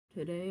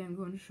Today I'm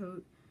going to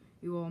show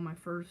you all my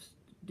first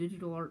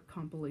digital art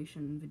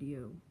compilation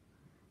video.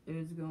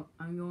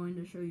 I'm going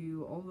to show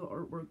you all the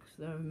artworks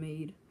that I've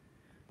made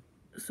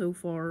so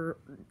far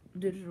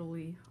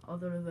digitally,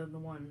 other than the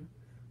one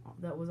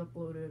that was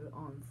uploaded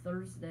on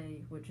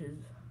Thursday, which is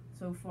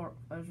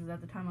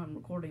at the time I'm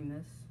recording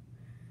this,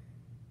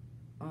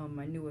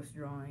 my newest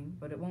drawing,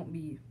 but it won't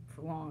be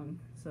for long,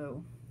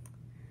 so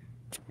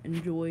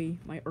enjoy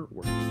my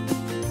artwork.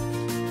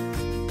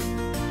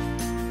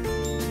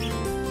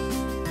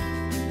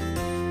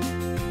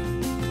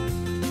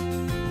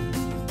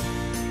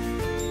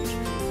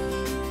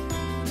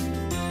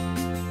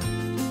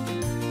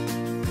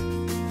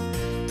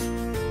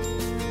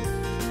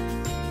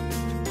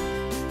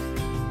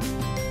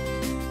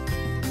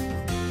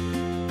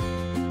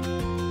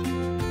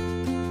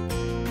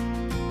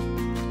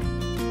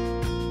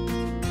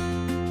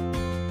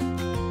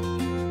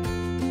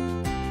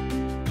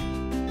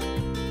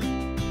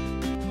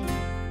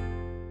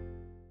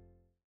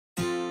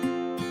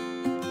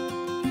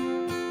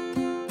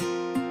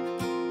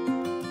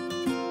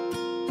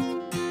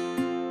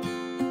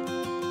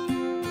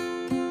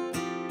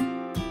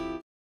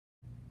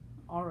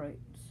 Alright,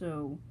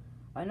 so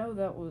I know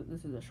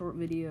this is a short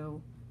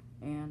video,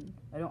 and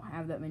I don't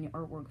have that many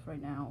artworks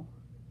right now,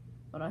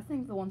 but I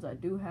think the ones I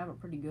do have are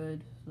pretty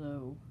good,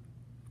 so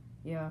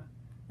yeah,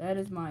 that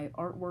is my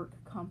artwork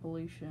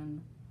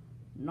compilation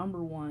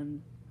number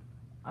 1.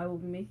 I will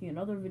be making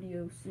another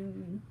video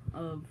soon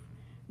of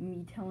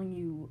me telling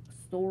you a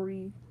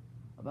story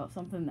about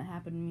something that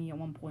happened to me at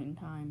one point in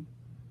time.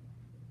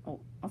 Oh,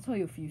 I'll tell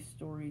you a few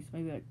stories,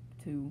 maybe like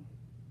 2.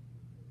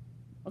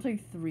 I'll tell you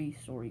 3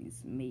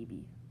 stories,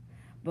 maybe.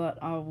 But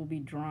I will be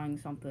drawing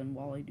something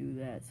while I do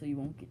that, so you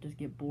won't just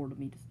get bored of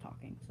me just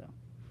talking, so.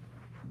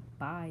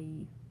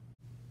 Bye.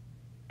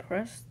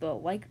 Press the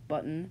like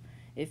button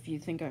if you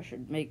think I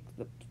should make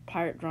the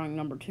pirate drawing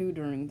number 2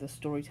 during the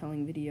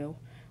storytelling video,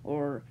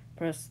 or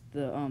press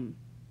the,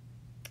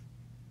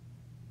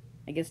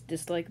 I guess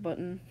dislike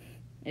button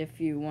if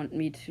you want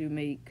me to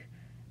make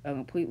a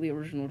completely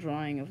original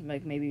drawing of,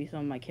 like, maybe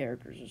some of my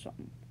characters or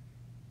something.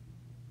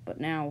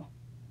 But now,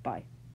 bye.